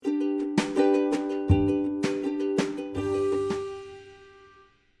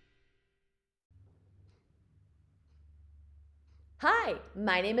Hi,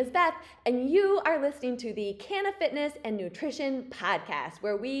 my name is Beth, and you are listening to the Canna Fitness and Nutrition podcast,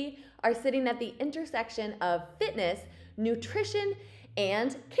 where we are sitting at the intersection of fitness, nutrition,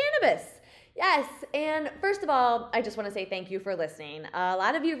 and cannabis. Yes, and first of all, I just want to say thank you for listening. A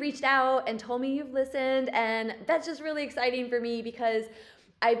lot of you reached out and told me you've listened, and that's just really exciting for me because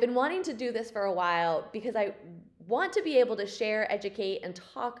I've been wanting to do this for a while because I want to be able to share, educate, and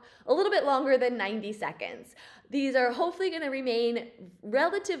talk a little bit longer than 90 seconds. These are hopefully going to remain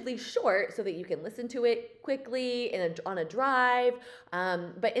relatively short so that you can listen to it quickly on a drive,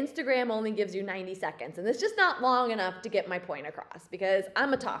 but Instagram only gives you 90 seconds, and it's just not long enough to get my point across because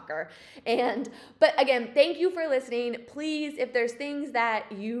I'm a talker. But again, thank you for listening. Please, if there's things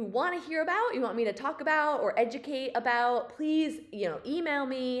that you want to hear about, you want me to talk about or educate about, please, email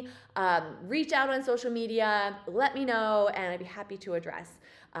me, reach out on social media, let me know, and I'd be happy to address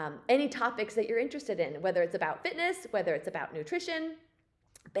any topics that you're interested in, whether it's about fitness, whether it's about nutrition,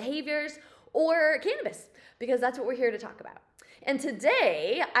 behaviors, or cannabis, because that's what we're here to talk about. And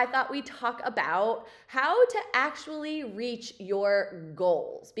today, I thought we'd talk about how to actually reach your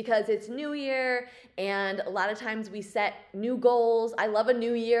goals, because it's New Year, and a lot of times we set new goals. I love a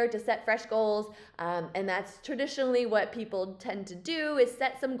new year to set fresh goals, and that's traditionally what people tend to do, is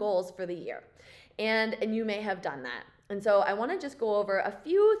set some goals for the year. And you may have done that. And so I want to just go over a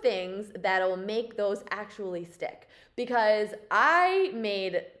few things that'll make those actually stick, because I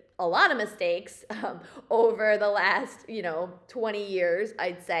made a lot of mistakes over the last, 20 years,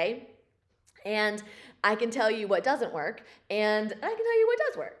 I'd say. And I can tell you what doesn't work, and I can tell you what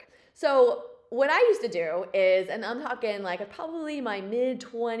does work. So what I used to do is, and I'm talking like probably my mid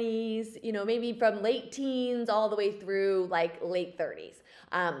 20s, maybe from late teens all the way through like late 30s.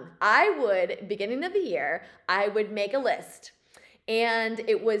 Beginning of the year, I would make a list, and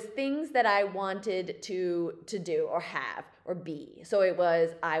it was things that I wanted to do or have or be. So it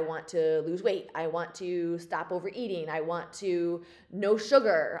was, I want to lose weight. I want to stop overeating. I want to no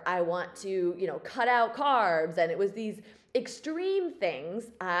sugar. I want to, cut out carbs. And it was these extreme things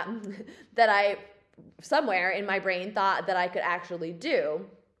that I, somewhere in my brain, thought that I could actually do.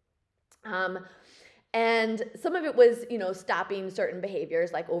 And some of it was, stopping certain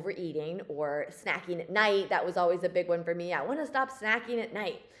behaviors like overeating or snacking at night. That was always a big one for me. I want to stop snacking at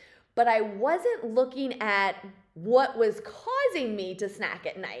night. But I wasn't looking at what was causing me to snack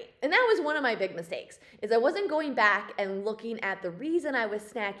at night. And that was one of my big mistakes, is I wasn't going back and looking at the reason I was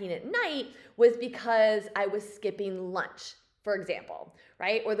snacking at night was because I was skipping lunch, for example,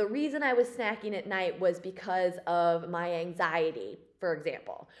 right? Or the reason I was snacking at night was because of my anxiety, for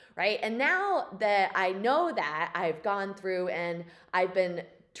example, right? And now that I know that, I've gone through and I've been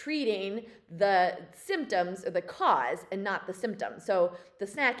treating the symptoms or the cause and not the symptom. So the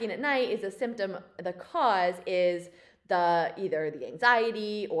snacking at night is a symptom. The cause is either the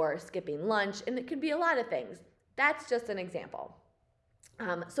anxiety or skipping lunch, and it could be a lot of things. That's just an example.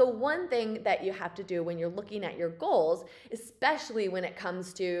 So one thing that you have to do when you're looking at your goals, especially when it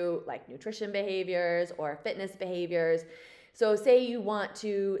comes to like nutrition behaviors or fitness behaviors. So say you want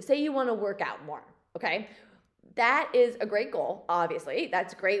to work out more, okay? That is a great goal, obviously.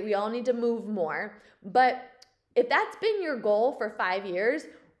 That's great. We all need to move more. But if that's been your goal for 5 years,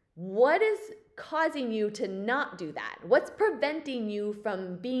 what is causing you to not do that? What's preventing you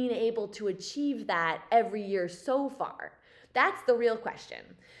from being able to achieve that every year so far? That's the real question.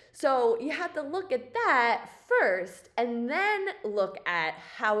 So you have to look at that first and then look at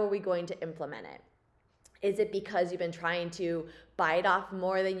how are we going to implement it. Is it because you've been trying to bite off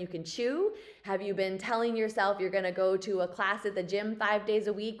more than you can chew? Have you been telling yourself you're going to go to a class at the gym 5 days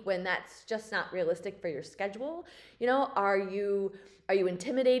a week when that's just not realistic for your schedule? Are you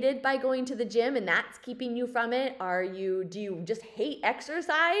intimidated by going to the gym and that's keeping you from it? Do you just hate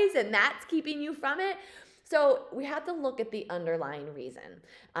exercise and that's keeping you from it? So we have to look at the underlying reason.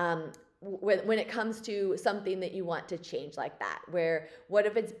 When it comes to something that you want to change like that, what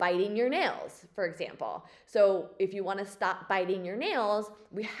if it's biting your nails, for example? So if you want to stop biting your nails,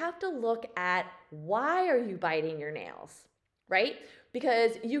 we have to look at why are you biting your nails, right?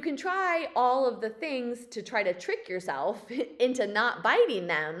 Because you can try all of the things to try to trick yourself into not biting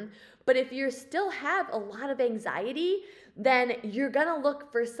them, but if you still have a lot of anxiety, then you're gonna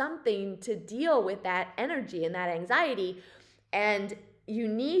look for something to deal with that energy and that anxiety, and you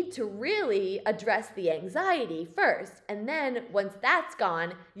need to really address the anxiety first. And then once that's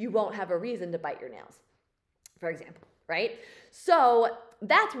gone, you won't have a reason to bite your nails, for example, right? So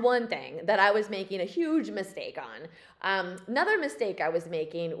that's one thing that I was making a huge mistake on. Another mistake I was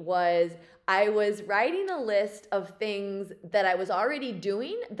making was I was writing a list of things that I was already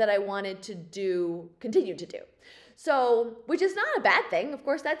doing that I wanted to continue to do. So, which is not a bad thing. Of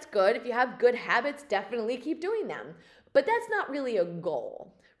course, that's good. If you have good habits, definitely keep doing them. But that's not really a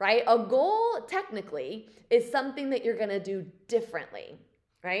goal, right? A goal, technically, is something that you're going to do differently,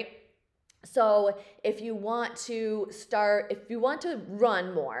 right? So if you want to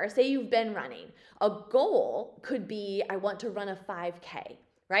run more, say you've been running, a goal could be, I want to run a 5K,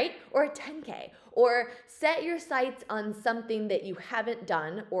 right? Or a 10K, or set your sights on something that you haven't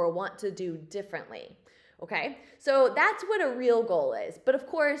done or want to do differently. Okay, so that's what a real goal is. But of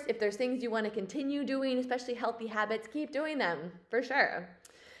course, if there's things you want to continue doing, especially healthy habits, keep doing them for sure.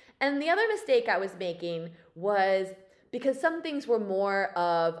 And the other mistake I was making was because some things were more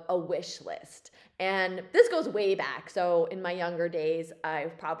of a wish list. And this goes way back. So in my younger days, I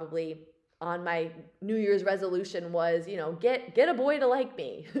probably on my New Year's resolution was, get a boy to like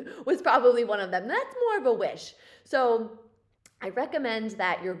me was probably one of them. That's more of a wish. So I recommend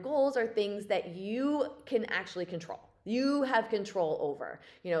that your goals are things that you can actually control. You have control over.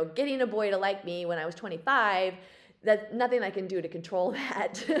 Getting a boy to like me when I was 25, that's nothing I can do to control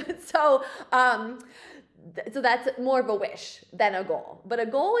that. So that's more of a wish than a goal. But a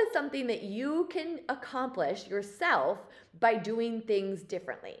goal is something that you can accomplish yourself by doing things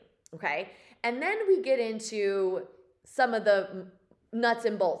differently, okay? And then we get into some of the nuts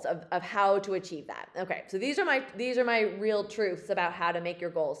and bolts of how to achieve that. Okay, so these are my real truths about how to make your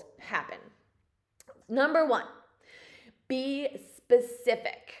goals happen. Number 1, be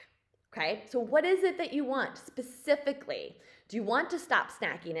specific. Okay, so what is it that you want specifically? Do you want to stop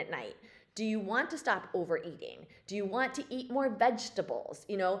snacking at night? Do you want to stop overeating? Do you want to eat more vegetables?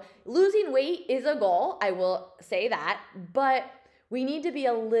 Losing weight is a goal, I will say that, but we need to be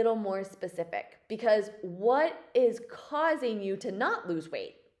a little more specific, because what is causing you to not lose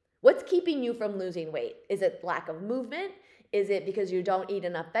weight? What's keeping you from losing weight? Is it lack of movement? Is it because you don't eat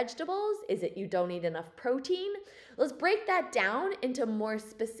enough vegetables? Is it you don't eat enough protein? Let's break that down into more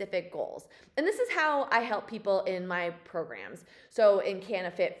specific goals. And this is how I help people in my programs. So in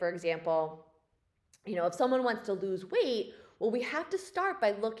CannaFit, for example, if someone wants to lose weight, well, we have to start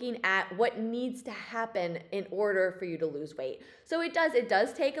by looking at what needs to happen in order for you to lose weight. So it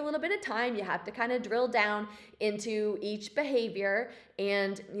does take a little bit of time. You have to kind of drill down into each behavior.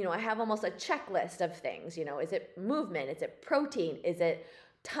 And, I have almost a checklist of things. Is it movement? Is it protein? Is it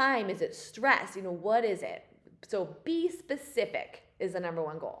time? Is it stress? What is it? So be specific is the number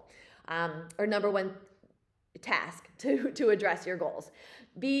 1 goal, or number 1 task to address your goals.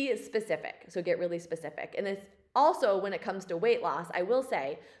 Be specific. So get really specific. And it's also, when it comes to weight loss, I will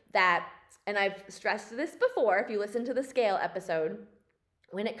say that, and I've stressed this before, if you listen to the scale episode,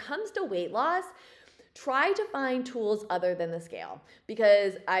 when it comes to weight loss, try to find tools other than the scale,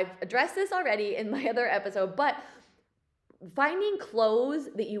 because I've addressed this already in my other episode, but finding clothes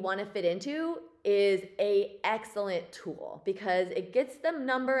that you want to fit into is an excellent tool, because it gets the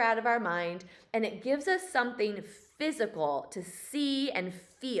number out of our mind and it gives us something physical to see and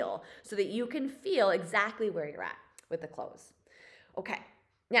feel, so that you can feel exactly where you're at with the clothes. Okay,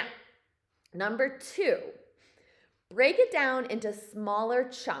 now, number 2, break it down into smaller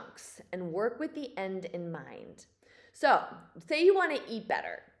chunks and work with the end in mind. So, say you want to eat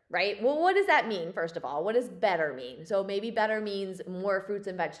better, right? Well, what does that mean, first of all? What does better mean? So maybe better means more fruits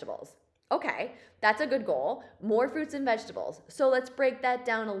and vegetables. Okay, that's a good goal, more fruits and vegetables. So let's break that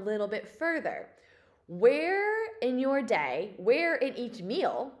down a little bit further. Where in your day, where in each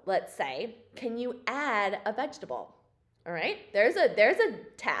meal, let's say, can you add a vegetable? All right, there's a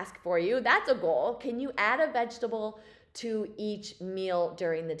task for you. That's a goal. Can you add a vegetable to each meal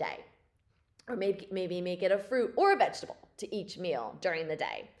during the day? Or maybe make it a fruit or a vegetable to each meal during the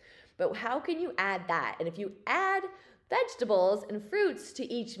day. But how can you add that? And if you add vegetables and fruits to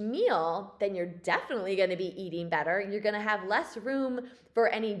each meal, then you're definitely going to be eating better. You're going to have less room for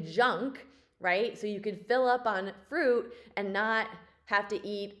any junk, right? So you can fill up on fruit and not have to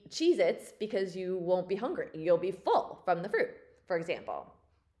eat Cheez-Its because you won't be hungry. You'll be full from the fruit, for example.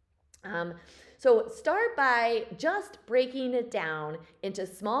 So start by just breaking it down into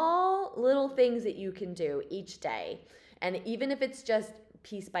small little things that you can do each day. And even if it's just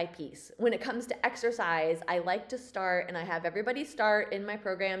piece by piece. When it comes to exercise, I like to start, and I have everybody start in my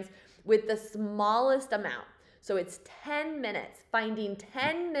programs with the smallest amount. So it's 10 minutes, finding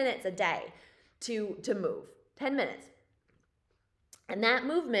 10 minutes a day to move, 10 minutes. And that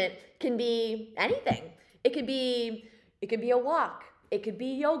movement can be anything. It could be a walk. It could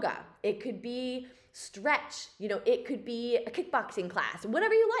be yoga. It could be stretch. It could be a kickboxing class,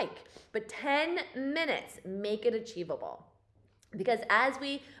 whatever you like. But 10 minutes, make it achievable. Because as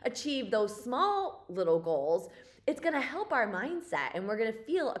we achieve those small little goals, it's going to help our mindset and we're going to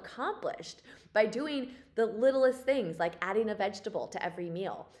feel accomplished by doing the littlest things like adding a vegetable to every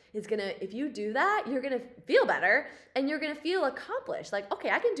meal. It's going to, if you do that, you're going to feel better and you're going to feel accomplished. Like, okay,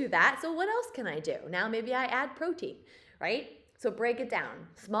 I can do that. So what else can I do? Now maybe I add protein, right? So break it down,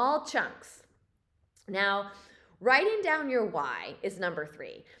 small chunks. Now, writing down your why is number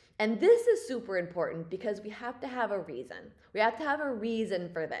 3. And this is super important because we have to have a reason. We have to have a reason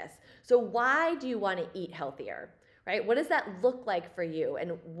for this. So why do you want to eat healthier, right? What does that look like for you?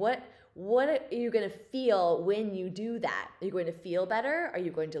 And what are you going to feel when you do that? Are you going to feel better? Are you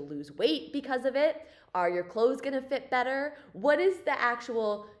going to lose weight because of it? Are your clothes going to fit better? What is the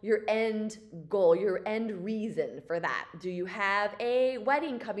actual, your end goal, your end reason for that? Do you have a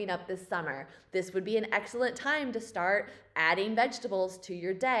wedding coming up this summer? This would be an excellent time to start adding vegetables to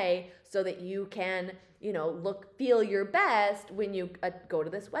your day so that you can, feel your best when you go to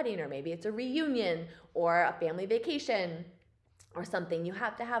this wedding, or maybe it's a reunion or a family vacation or something. You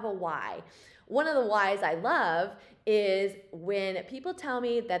have to have a why. One of the whys I love is when people tell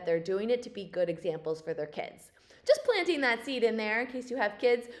me that they're doing it to be good examples for their kids. Just planting that seed in there in case you have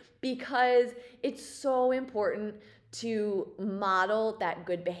kids, because it's so important to model that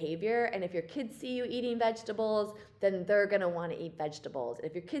good behavior. And if your kids see you eating vegetables, then they're gonna wanna eat vegetables.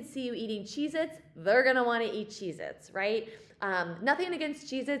 If your kids see you eating Cheez-Its, they're gonna wanna eat Cheez-Its, right? Nothing against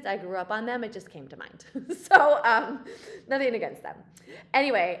Cheez-Its, I grew up on them, it just came to mind. So nothing against them.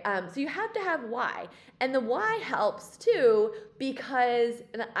 Anyway, so you have to have why. And the why helps too, because,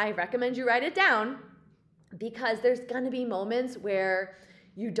 and I recommend you write it down, because there's gonna be moments where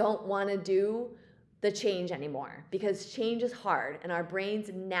you don't wanna do the change anymore, because change is hard and our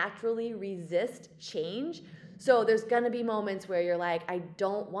brains naturally resist change. So there's gonna be moments where you're like, I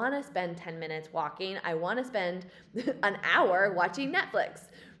don't wanna spend 10 minutes walking. I wanna spend an hour watching Netflix,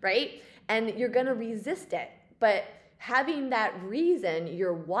 right? And you're gonna resist it. But having that reason,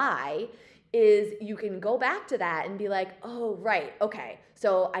 your why, is you can go back to that and be like, oh, right, okay.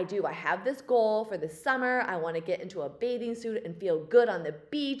 So I have this goal for this summer. I wanna get into a bathing suit and feel good on the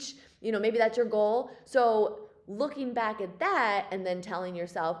beach. Maybe that's your goal. So looking back at that and then telling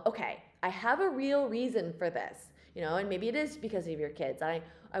yourself, okay, I have a real reason for this, and maybe it is because of your kids.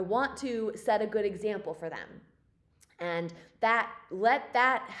 I want to set a good example for them. And let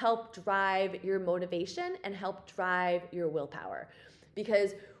that help drive your motivation and help drive your willpower.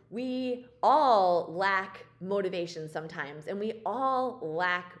 Because we all lack motivation sometimes, and we all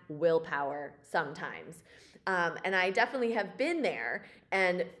lack willpower sometimes. And I definitely have been there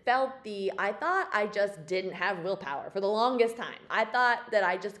and felt I thought I just didn't have willpower for the longest time. I thought that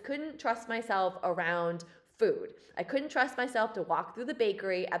I just couldn't trust myself around food. I couldn't trust myself to walk through the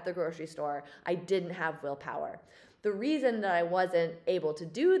bakery at the grocery store. I didn't have willpower. The reason that I wasn't able to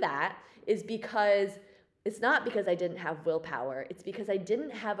do that is because it's not because I didn't have willpower. It's because I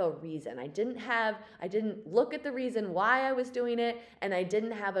didn't have a reason. I didn't look at the reason why I was doing it, and I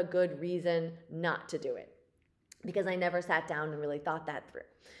didn't have a good reason not to do it, because I never sat down and really thought that through.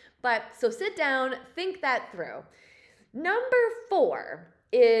 But so sit down, think that through. Number 4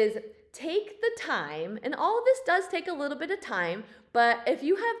 is take the time, and all of this does take a little bit of time, but if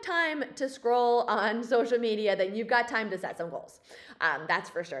you have time to scroll on social media, then you've got time to set some goals. That's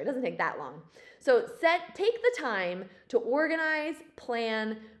for sure. It doesn't take that long. So take the time to organize,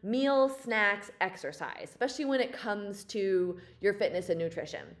 plan meals, snacks, exercise, especially when it comes to your fitness and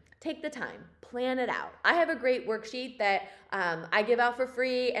nutrition. Take the time, plan it out. I have a great worksheet that I give out for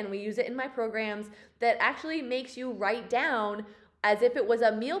free, and we use it in my programs, that actually makes you write down, as if it was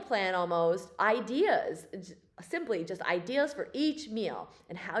a meal plan almost, ideas, simply just ideas for each meal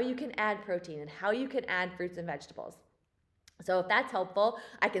and how you can add protein and how you can add fruits and vegetables. So if that's helpful,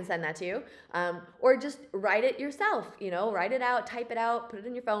 I can send that to you. Or just write it yourself, write it out, type it out, put it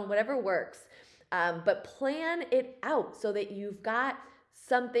in your phone, whatever works. But plan it out so that you've got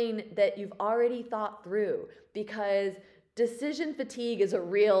something that you've already thought through, because decision fatigue is a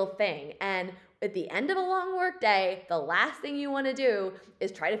real thing. And at the end of a long work day, the last thing you want to do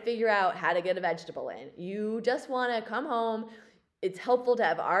is try to figure out how to get a vegetable in. You just want to come home. It's helpful to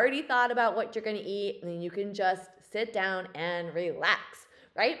have already thought about what you're going to eat, and then you can just sit down and relax,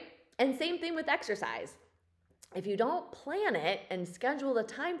 right? And same thing with exercise. If you don't plan it and schedule the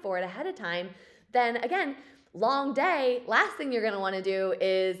time for it ahead of time, then again, long day, last thing you're going to want to do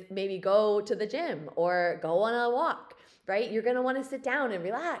is maybe go to the gym or go on a walk, right? You're going to want to sit down and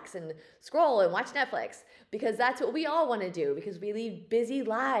relax and scroll and watch Netflix, because that's what we all want to do, because we lead busy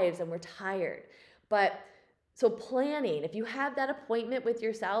lives and we're tired. So planning, if you have that appointment with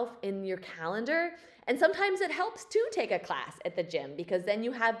yourself in your calendar, and sometimes it helps to take a class at the gym because then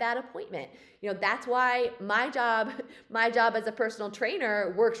you have that appointment. That's why my job as a personal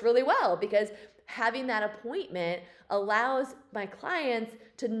trainer works really well, because having that appointment allows my clients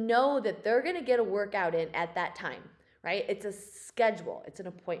to know that they're going to get a workout in at that time, right? It's a schedule, it's an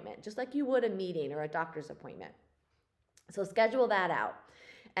appointment, just like you would a meeting or a doctor's appointment. So schedule that out.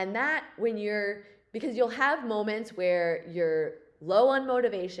 And that because you'll have moments where you're low on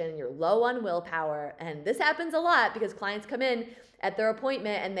motivation, you're low on willpower. And this happens a lot because clients come in at their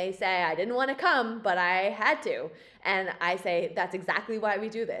appointment and they say, I didn't want to come, but I had to. And I say, that's exactly why we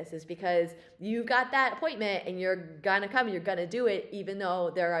do this, is because you've got that appointment and you're going to come, you're going to do it, even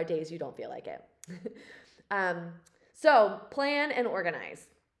though there are days you don't feel like it. So plan and organize.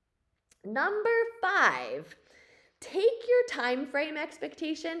 Number 5, take your time frame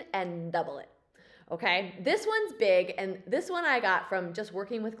expectation and double it. Okay, this one's big, and this one I got from just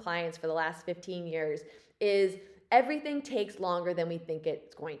working with clients for the last 15 years is everything takes longer than we think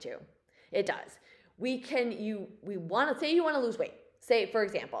it's going to. It does. You want to lose weight. Say, for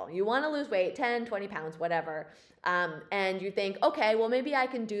example, you want to lose weight, 10, 20 pounds, whatever. And you think, okay, well, maybe I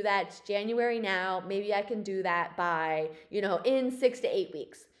can do that. It's January now. Maybe I can do that by, in 6 to 8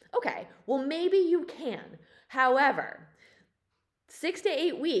 weeks. Okay, well, maybe you can. However, 6 to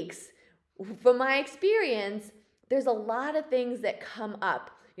 8 weeks, from my experience, there's a lot of things that come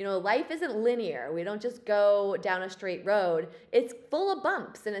up. Life isn't linear. We don't just go down a straight road. It's full of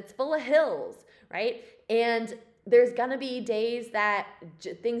bumps and it's full of hills, right? And there's gonna be days that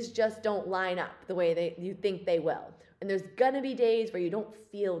things just don't line up the way you think they will. And there's gonna be days where you don't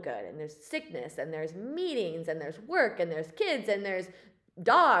feel good, and there's sickness, and there's meetings, and there's work, and there's kids, and there's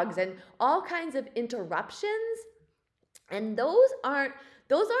dogs, and all kinds of interruptions. And those aren't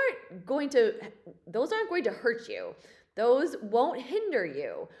going to hurt you. Those won't hinder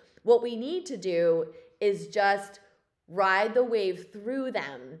you. What we need to do is just ride the wave through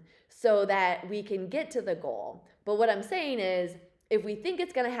them so that we can get to the goal. But what I'm saying is, if we think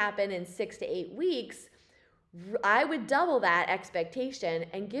it's going to happen in 6 to 8 weeks, I would double that expectation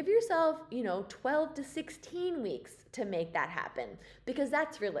and give yourself, 12 to 16 weeks to make that happen, because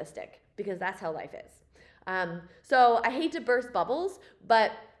that's realistic, because that's how life is. So I hate to burst bubbles,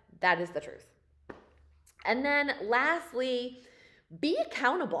 but that is the truth. And then lastly, be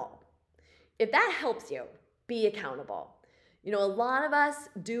accountable. If that helps you, be accountable. A lot of us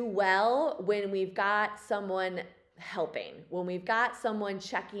do well when we've got someone helping, when we've got someone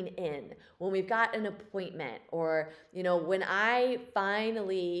checking in, when we've got an appointment, or, when I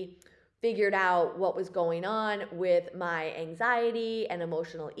finally figured out what was going on with my anxiety and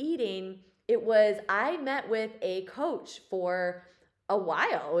emotional eating, I met with a coach for a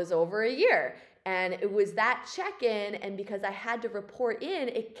while. It was over a year. And it was that check-in, and because I had to report in,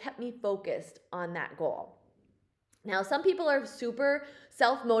 it kept me focused on that goal. Now, some people are super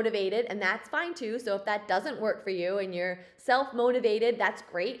self-motivated, and that's fine too. So if that doesn't work for you and you're self-motivated, that's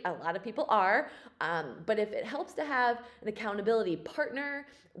great. A lot of people are. But if it helps to have an accountability partner,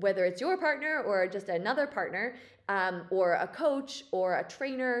 whether it's your partner or just another partner, or a coach or a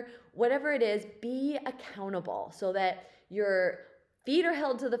trainer, whatever it is, be accountable so that your feet are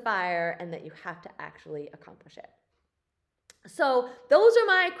held to the fire and that you have to actually accomplish it. So those are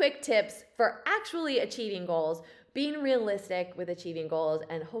my quick tips for actually achieving goals, being realistic with achieving goals,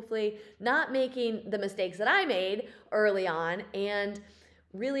 and hopefully not making the mistakes that I made early on, and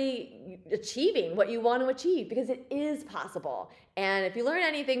really achieving what you want to achieve, because it is possible. And if you learn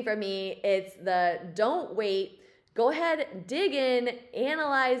anything from me, it's don't wait. Go ahead, dig in,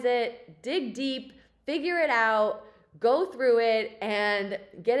 analyze it, dig deep, figure it out, go through it, and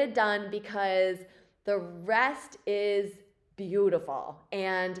get it done, because the rest is beautiful.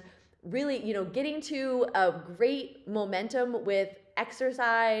 And really, getting to a great momentum with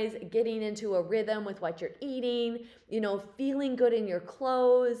exercise, getting into a rhythm with what you're eating, feeling good in your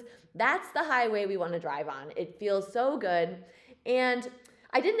clothes, that's the highway we want to drive on. It feels so good. And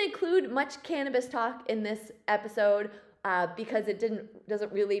I didn't include much cannabis talk in this episode because it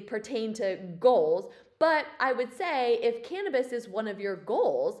doesn't really pertain to goals. But I would say if cannabis is one of your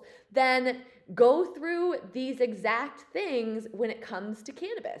goals, then go through these exact things when it comes to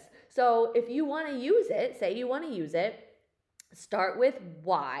cannabis. So if you want to use it, say you want to use it, start with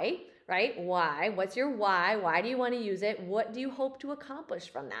why, right? Why? What's your why? Why do you want to use it? What do you hope to accomplish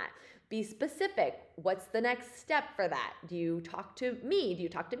from that? Be specific. What's the next step for that? Do you talk to me? Do you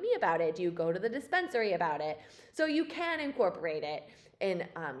talk to me about it? Do you go to the dispensary about it? So you can incorporate it in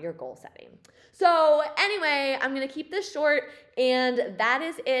your goal setting. So anyway, I'm going to keep this short, and that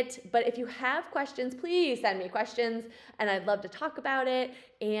is it. But if you have questions, please send me questions, and I'd love to talk about it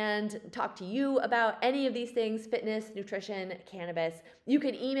and talk to you about any of these things: fitness, nutrition, cannabis. You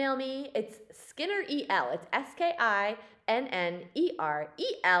can email me. It's SkinnerEL. It's SKINNEREL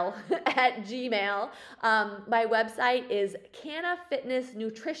at Gmail. My website is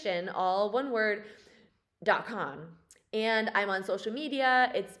CannaFitnessNutrition, all one word, .com. And I'm on social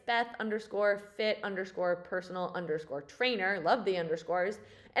media. It's Beth_fit_personal_trainer. Love the underscores.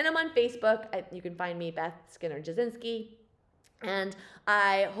 And I'm on Facebook. You can find me, Beth Skinner Jasinski. And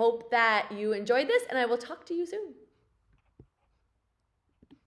I hope that you enjoyed this, and I will talk to you soon.